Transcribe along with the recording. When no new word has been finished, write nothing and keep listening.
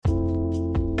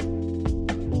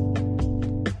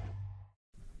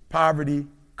Poverty,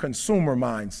 consumer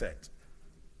mindset.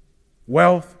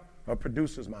 Wealth, a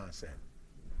producer's mindset.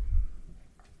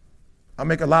 I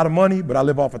make a lot of money, but I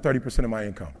live off of 30% of my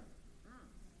income.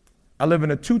 I live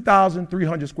in a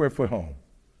 2,300 square foot home.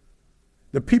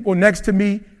 The people next to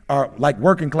me are like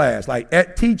working class,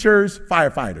 like teachers,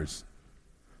 firefighters.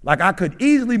 Like I could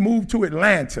easily move to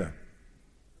Atlanta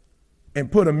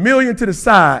and put $1 million to the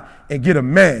side and get a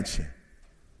mansion.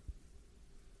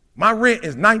 My rent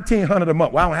is $1,900 a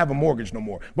month. Well, I don't have a mortgage no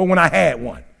more, but when I had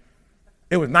one,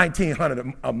 it was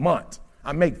 $1,900 a month.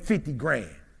 I make 50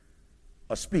 grand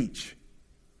a speech.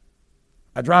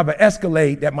 I drive an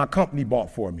Escalade that my company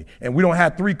bought for me, and we don't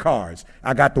have 3 cars.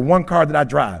 I got the 1 car that I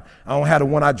drive. I don't have the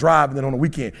one I drive and then on the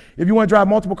weekend. If you want to drive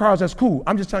multiple cars, that's cool.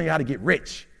 I'm just telling you how to get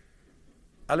rich.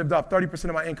 I lived off 30%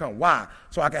 of my income. Why?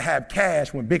 So I could have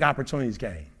cash when big opportunities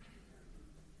came.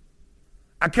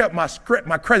 I kept my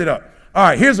credit up. All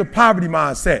right, here's a poverty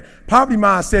mindset. Poverty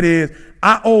mindset is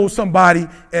I owe somebody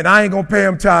and I ain't gonna pay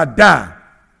them till I die.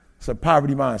 It's a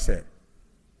poverty mindset.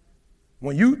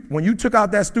 When you took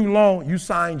out that student loan, you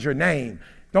signed your name.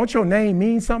 Don't your name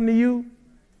mean something to you?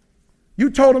 You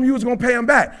told them you was gonna pay them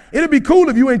back. It'd be cool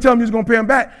if you ain't telling them you was gonna pay them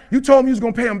back. You told them you was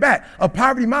gonna pay them back. A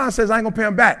poverty mindset says I ain't gonna pay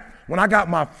them back. When I got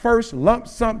my first lump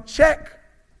sum check,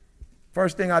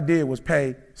 first thing I did was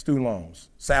pay student loans.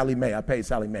 Sally Mae, I paid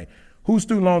Sally Mae. Whose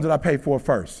student loans did I pay for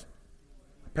first?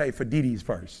 I paid for Dee Dee's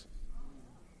first.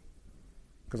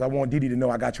 Because I want Dee Dee to know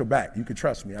I got your back. You can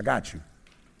trust me, I got you.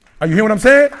 Are you hearing what I'm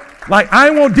saying? Like, I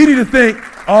ain't want Dee Dee to think,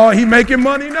 oh, he making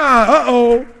money now.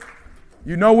 Uh-oh.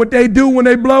 You know what they do when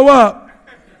they blow up.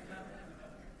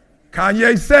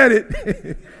 Kanye said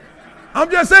it.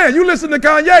 I'm just saying, you listen to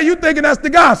Kanye, you thinking that's the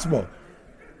gospel.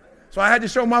 So I had to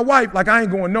show my wife, like, I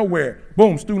ain't going nowhere.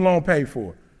 Boom, student loan paid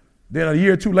for. Then a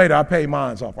year or two later, I paid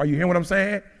mine off. Are you hearing what I'm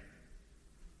saying?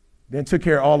 Then took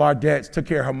care of all our debts, took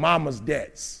care of her mama's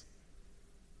debts.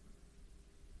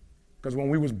 Because when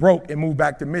we was broke and moved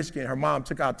back to Michigan, her mom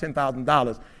took out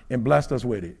 $10,000 and blessed us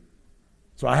with it.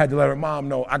 So I had to let her mom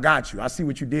know, I got you. I see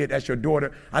what you did. That's your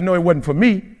daughter. I know it wasn't for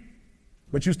me,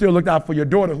 but you still looked out for your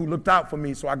daughter who looked out for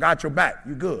me, so I got your back.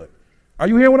 You good. Are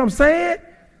you hearing what I'm saying?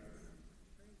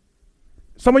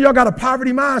 Some of y'all got a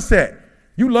poverty mindset.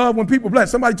 You love when people bless.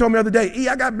 Somebody told me the other day,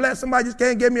 I got blessed. Somebody just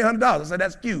can't give me $100. I said,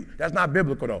 that's cute. That's not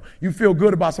biblical, though. You feel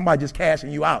good about somebody just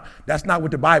cashing you out. That's not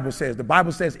what the Bible says. The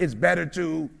Bible says it's better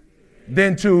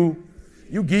than to,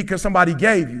 you geek because somebody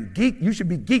gave you. Geek, you should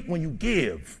be geek when you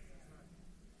give.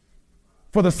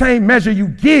 For the same measure you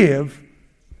give,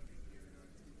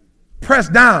 press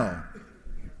down.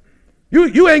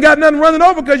 You ain't got nothing running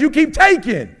over because you keep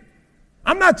taking.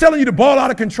 I'm not telling you to ball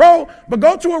out of control, but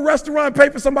go to a restaurant and pay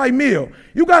for somebody's meal.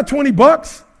 You got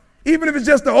 $20, even if it's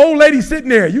just the old lady sitting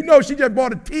there. You know she just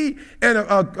bought a tea and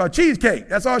a cheesecake.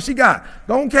 That's all she got.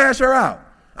 Go and cash her out.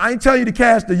 I ain't telling you to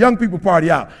cash the young people party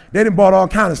out. They done bought all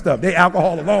kind of stuff. They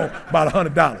alcohol alone, about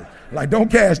 $100. Like, don't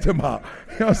cash them out.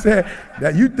 You know what I'm saying?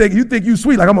 That you think you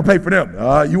sweet, like I'm gonna pay for them.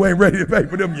 You ain't ready to pay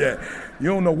for them yet. You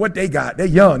don't know what they got. They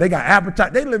young. They got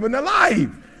appetite. They living their life.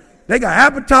 They got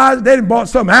appetizers. They done bought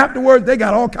something afterwards. They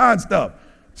got all kinds of stuff.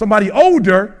 Somebody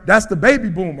older, that's the baby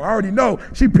boomer. I already know.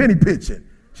 She penny pitching.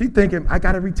 She thinking, I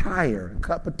gotta retire. A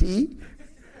cup of tea.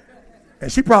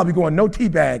 And she probably going, no tea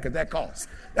bag, because that costs.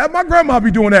 My grandma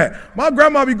be doing that. My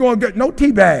grandma be going, no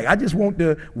tea bag. I just want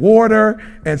the water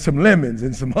and some lemons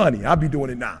and some honey. I'll be doing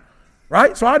it now.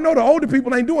 Right? So I know the older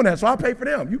people ain't doing that, so I pay for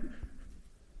them.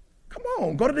 Come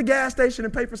on, go to the gas station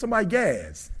and pay for somebody's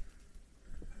gas.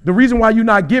 The reason why you're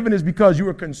not giving is because you're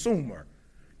a consumer.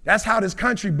 That's how this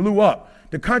country blew up.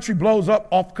 The country blows up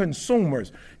off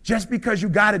consumers. Just because you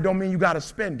got it don't mean you got to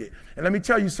spend it. And let me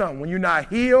tell you something. When you're not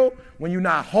healed, when you're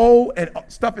not whole, and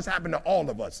stuff is happening to all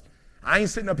of us. I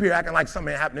ain't sitting up here acting like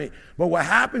something happened to me. But what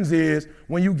happens is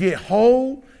when you get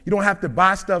whole, you don't have to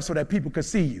buy stuff so that people can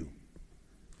see you.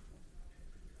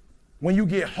 When you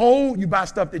get whole, you buy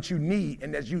stuff that you need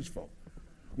and that's useful.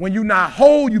 When you're not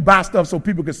whole, you buy stuff so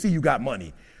people can see you got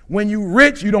money. When you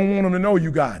rich, you don't want them to know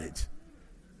you got it.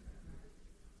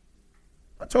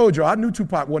 I told you, I knew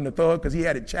Tupac wasn't a thug because he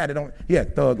had it chatted on. He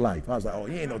had thug life. I was like, oh,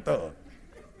 he ain't no thug.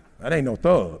 That ain't no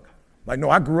thug. Like, no,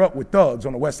 I grew up with thugs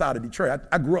on the west side of Detroit.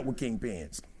 I grew up with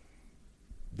kingpins.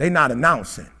 They not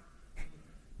announcing.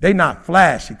 They not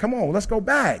flashy. Come on, let's go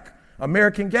back.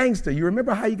 American Gangster. You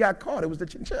remember how he got caught? It was the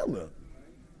chinchilla.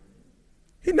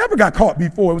 He never got caught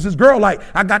before. It was his girl like,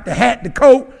 I got the hat, the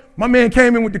coat. My man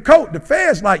came in with the coat. The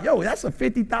feds like, yo, that's a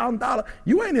 $50,000.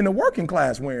 You ain't in the working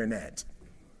class wearing that.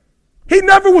 He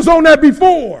never was on that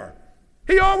before.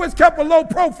 He always kept a low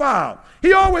profile.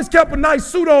 He always kept a nice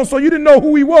suit on so you didn't know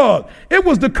who he was. It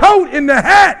was the coat and the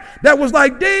hat that was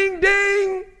like, ding,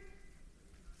 ding.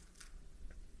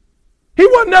 He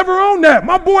wasn't never on that.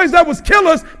 My boys that was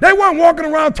killers, they weren't walking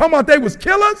around talking about they was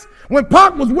killers. When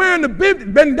Pac was wearing the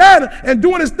bandana and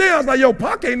doing his thing, I was like, yo,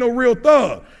 Pac ain't no real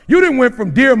thug. You didn't went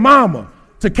from Dear Mama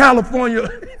to California.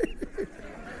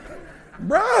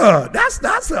 Bruh, that's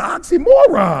an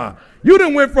oxymoron. You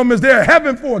done went from is there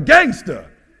heaven for a gangster.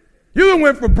 You done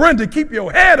went from Brenda, keep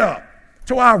your head up,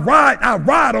 to I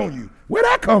ride on you. Where'd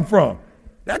that come from?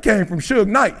 That came from Suge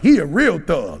Knight. He a real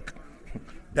thug.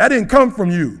 That didn't come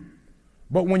from you.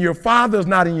 But when your father's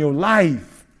not in your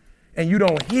life and you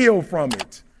don't heal from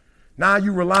it, now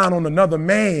you relying on another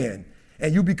man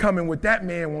and you becoming what that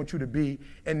man wants you to be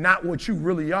and not what you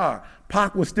really are.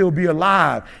 Pac will still be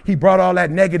alive. He brought all that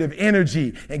negative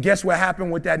energy. And guess what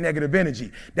happened with that negative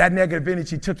energy? That negative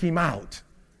energy took him out.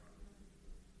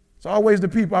 It's always the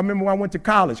people. I remember when I went to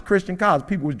college, Christian college,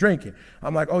 people was drinking.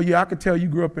 I'm like, oh yeah, I could tell you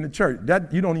grew up in the church.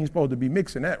 That you don't even supposed to be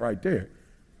mixing that right there.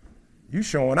 You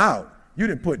showing out. You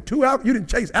didn't put you didn't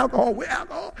chase alcohol with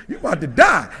alcohol. You about to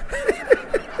die.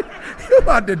 You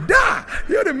about to die.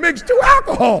 You done mixed 2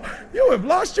 alcohol. You have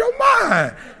lost your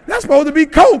mind. That's supposed to be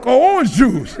Coke or orange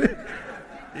juice.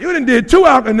 You done did 2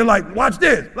 alcohol and then like, watch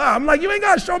this. I'm like, you ain't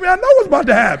got to show me. I know what's about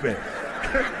to happen.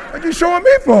 What you showing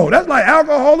me for? That's like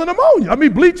alcohol and ammonia.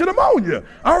 Bleach and ammonia.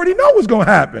 I already know what's going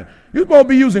to happen. You're supposed to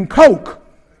be using Coke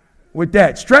with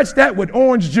that. Stretch that with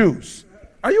orange juice.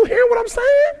 Are you hearing what I'm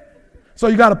saying? So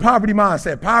you got a poverty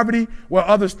mindset. Poverty where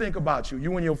others think about you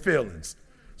and your feelings.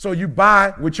 So you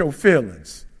buy with your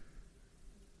feelings,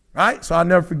 right? So I'll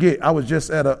never forget, I was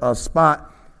just at a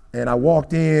spot and I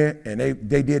walked in and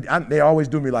they always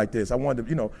do me like this. I wanted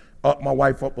to, up my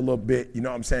wife up a little bit, you know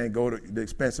what I'm saying, go to the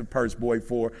expensive purse boy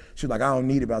for. She's like, I don't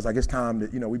need it, but I was like, it's time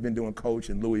that, we've been doing Coach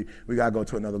and Louis, we got to go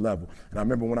to another level. And I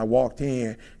remember when I walked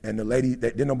in and the lady,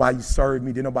 didn't nobody serve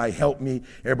me, didn't nobody help me.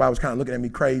 Everybody was kind of looking at me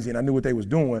crazy and I knew what they was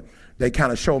doing. They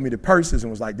kind of showed me the purses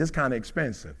and was like, this kind of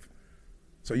expensive.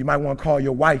 So you might want to call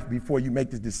your wife before you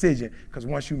make this decision, because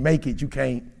once you make it, you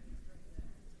can't.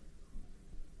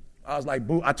 I was like,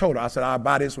 boo, I told her, I said, I'll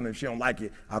buy this one. If she don't like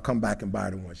it, I'll come back and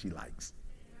buy the one she likes.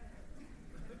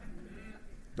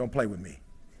 Don't play with me.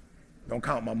 Don't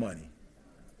count my money.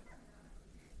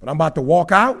 But I'm about to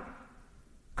walk out,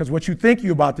 because what you think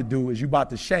you're about to do is you're about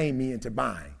to shame me into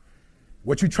buying.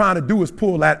 What you're trying to do is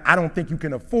pull that, I don't think you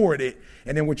can afford it.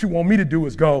 And then what you want me to do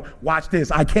is go, watch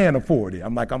this, I can afford it.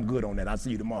 I'm like, I'm good on that. I'll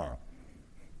see you tomorrow.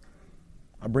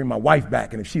 I bring my wife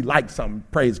back, and if she likes something,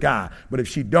 praise God. But if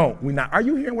she don't, we not. Are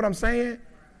you hearing what I'm saying?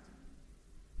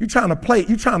 You trying to play me.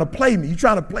 You trying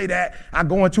to play that. I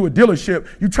go into a dealership.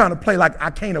 You trying to play like I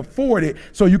can't afford it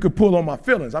so you could pull on my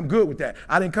feelings. I'm good with that.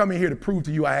 I didn't come in here to prove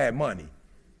to you I had money.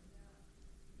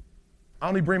 I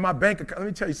only bring my bank account. Let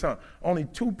me tell you something. Only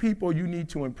 2 people you need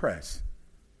to impress.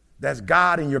 That's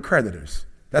God and your creditors.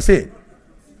 That's it.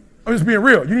 I'm just being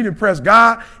real. You need to impress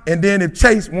God, and then if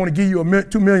Chase want to give you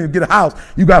 $2 million to get a house,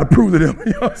 you got to prove to them.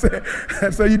 You know what I'm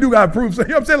saying? So you do got to prove. So you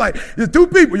know what I'm saying? Like, there's 2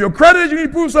 people. Your creditors, you need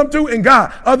to prove something to, and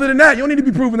God. Other than that, you don't need to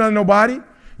be proving nothing to nobody.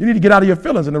 You need to get out of your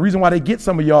feelings. And the reason why they get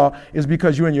some of y'all is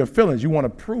because you're in your feelings. You want to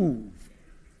prove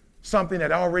something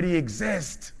that already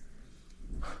exists.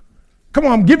 Come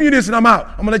on, I'm giving you this and I'm out.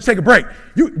 I'm going to let you take a break.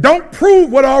 You don't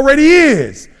prove what already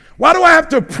is. Why do I have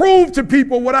to prove to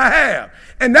people what I have?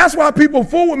 And that's why people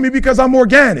fool with me, because I'm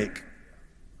organic.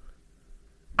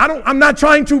 I'm not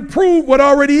trying to prove what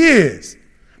already is.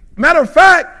 Matter of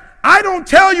fact, I don't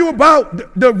tell you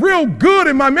about the real good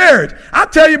in my marriage. I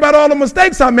tell you about all the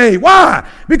mistakes I made. Why?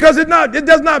 Because it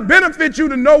does not benefit you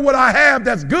to know what I have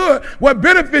that's good. What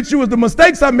benefits you is the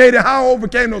mistakes I made and how I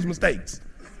overcame those mistakes.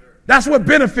 That's what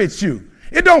benefits you.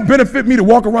 It don't benefit me to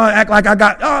walk around and act like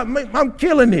I'm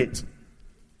killing it.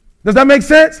 Does that make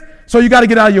sense? So you got to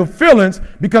get out of your feelings,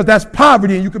 because that's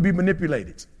poverty and you can be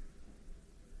manipulated.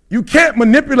 You can't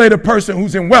manipulate a person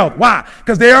who's in wealth. Why?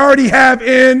 Because they already have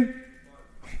in.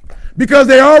 That's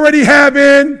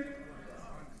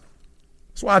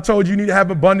why I told you need to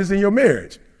have abundance in your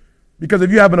marriage. Because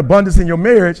if you have an abundance in your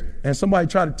marriage and somebody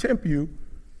try to tempt you,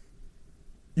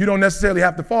 you don't necessarily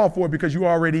have to fall for it, because you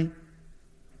already.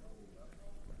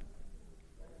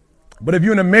 But if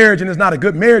you're in a marriage and it's not a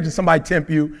good marriage and somebody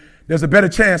tempt you, there's a better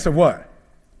chance of what?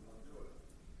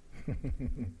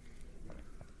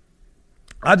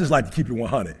 I just like to keep it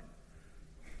 100.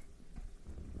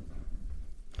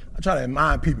 I try to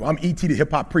remind people, I'm E.T. the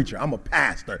hip-hop preacher. I'm a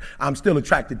pastor. I'm still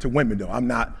attracted to women, though. I'm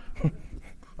not,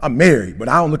 I'm married, but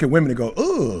I don't look at women and go,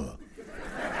 ugh.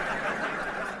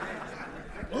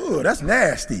 Ugh, that's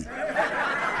nasty.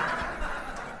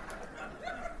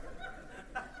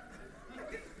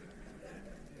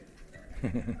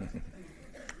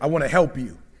 I want to help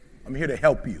you. I'm here to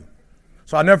help you.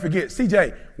 So I'll never forget.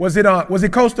 CJ, was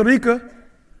it Costa Rica?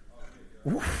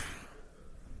 Oof.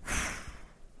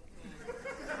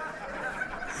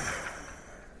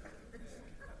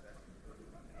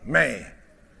 Man,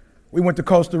 we went to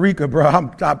Costa Rica, bro.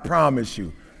 I promise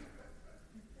you.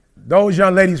 Those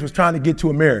young ladies was trying to get to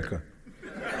America.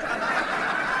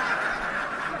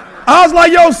 I was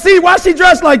like, yo, C, why she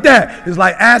dressed like that? It's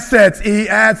like assets, E,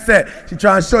 asset. She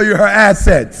trying to show you her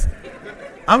assets.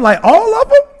 I'm like, all of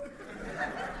them?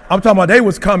 I'm talking about they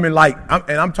was coming like,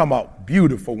 and I'm talking about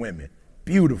beautiful women,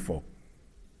 beautiful.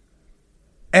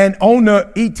 And on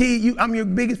the ET, I'm your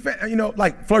biggest fan,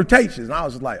 like flirtations. And I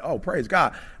was just like, oh, praise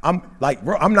God. I'm like,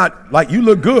 bro, I'm not, like, you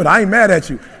look good. I ain't mad at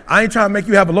you. I ain't trying to make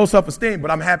you have a low self-esteem, but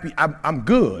I'm happy. I'm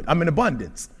good. I'm in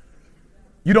abundance.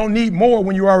 You don't need more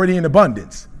when you're already in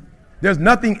abundance. There's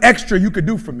nothing extra you could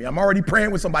do for me. I'm already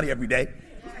praying with somebody every day.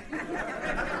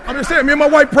 I'm just saying, me and my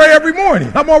wife pray every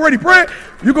morning. I'm already praying.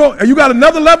 You got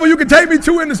another level you can take me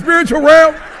to in the spiritual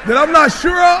realm that I'm not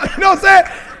sure of. You know what I'm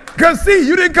saying? Because, see,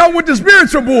 you didn't come with the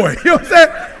spiritual boy. You know what I'm saying?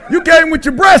 You came with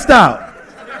your breast out.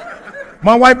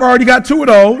 My wife already got 2 of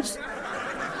those.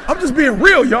 I'm just being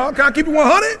real, y'all. Can I keep it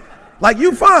 100? Like,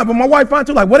 you fine, but my wife fine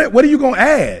too. Like, what are you going to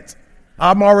add?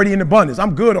 I'm already in abundance.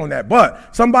 I'm good on that.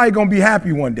 But somebody going to be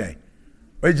happy one day.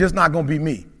 But it's just not going to be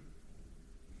me.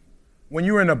 When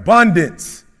you're in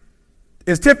abundance,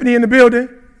 is Tiffany in the building?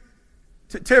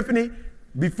 Tiffany,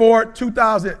 before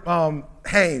 2000,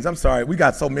 Haynes, I'm sorry, we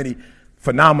got so many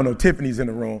phenomenal Tiffany's in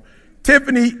the room.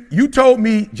 Tiffany, you told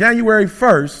me January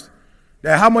 1st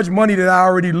that how much money did I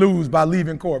already lose by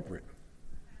leaving corporate?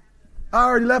 I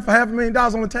already left for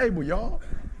 $500,000 on the table, y'all.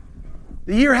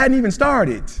 The year hadn't even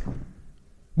started.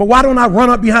 But why don't I run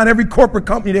up behind every corporate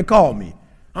company that called me?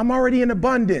 I'm already in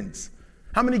abundance.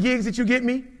 How many gigs did you get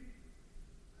me?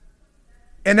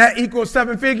 And that equals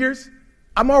 7 figures?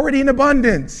 I'm already in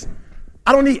abundance.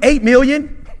 I don't need 8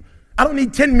 million. I don't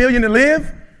need 10 million to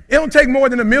live. It don't take more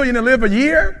than $1 million to live a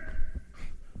year.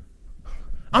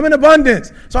 I'm in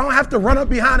abundance, so I don't have to run up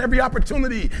behind every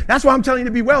opportunity. That's why I'm telling you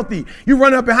to be wealthy. You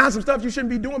run up behind some stuff you shouldn't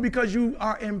be doing because you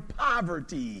are in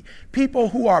poverty. People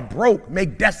who are broke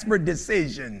make desperate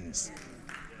decisions.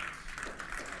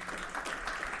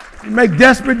 You make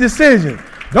desperate decisions.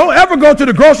 Don't ever go to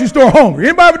the grocery store hungry.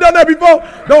 Anybody ever done that before?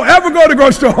 Don't ever go to the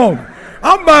grocery store hungry.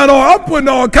 I'm putting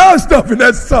all kinds of stuff in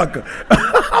that sucker.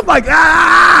 I'm like,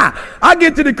 I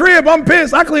get to the crib, I'm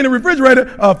pissed. I clean the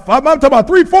refrigerator. I'm talking about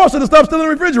 3/4 of the stuff still in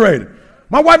the refrigerator.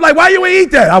 My wife like, why you ain't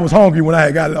eat that? I was hungry when I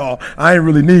had got it all. I ain't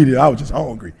really need it. I was just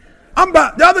hungry.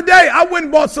 The other day, I went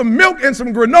and bought some milk and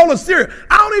some granola cereal.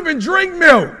 I don't even drink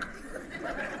milk.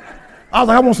 I was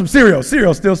like, I want some cereal.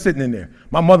 Cereal's still sitting in there.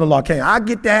 My mother-in-law came. I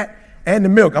get that and the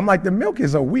milk. I'm like, the milk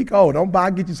is a week old.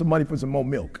 I'll get you some money for some more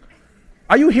milk.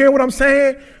 Are you hearing what I'm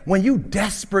saying? When you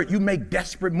desperate, you make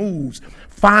desperate moves.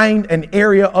 Find an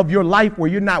area of your life where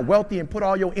you're not wealthy and put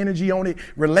all your energy on it.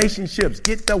 Relationships.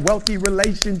 Get the wealthy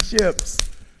relationships.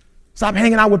 Stop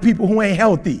hanging out with people who ain't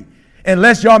healthy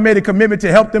unless y'all made a commitment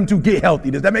to help them to get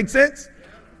healthy. Does that make sense?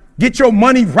 Get your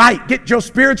money right. Get your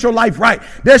spiritual life right.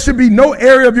 There should be no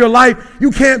area of your life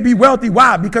you can't be wealthy.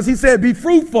 Why? Because he said be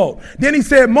fruitful. Then he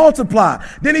said multiply.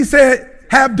 Then he said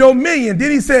have dominion.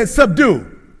 Then he said subdue.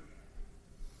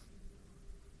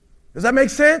 Does that make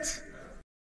sense?